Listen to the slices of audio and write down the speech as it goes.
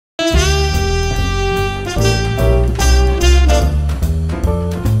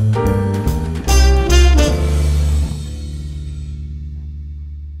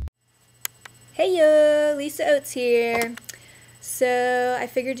Lisa Oates here. So I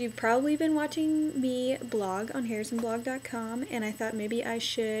figured you've probably been watching me blog on harrisonblog.com, and I thought maybe I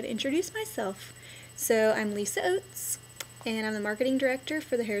should introduce myself. So I'm Lisa Oates, and I'm the marketing director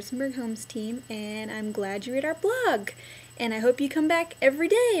for the Harrisonburg Homes Team, and I'm glad you read our blog, and I hope you come back every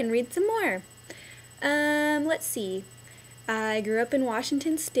day and read some more. Let's see. I grew up in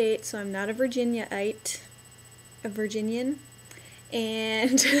Washington State, so I'm not a Virginiaite, a Virginian,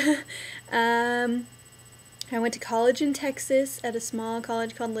 and I went to college in Texas at a small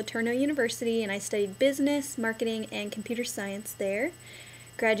college called Laterno University, and I studied business, marketing, and computer science there.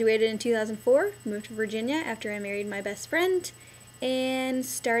 Graduated in 2004, moved to Virginia after I married my best friend, and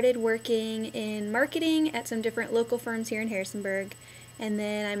started working in marketing at some different local firms here in Harrisonburg. And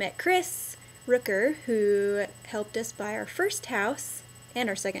then I met Chris Rooker, who helped us buy our first house, and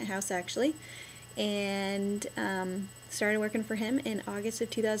our second house actually, and started working for him in August of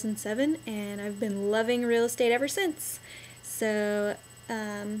 2007, and I've been loving real estate ever since. So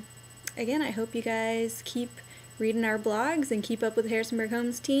again, I hope you guys keep reading our blogs and keep up with the Harrisonburg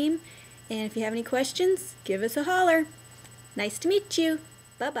Homes Team, and if you have any questions, give us a holler. Nice to meet you.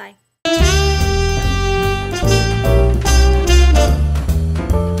 Bye-bye.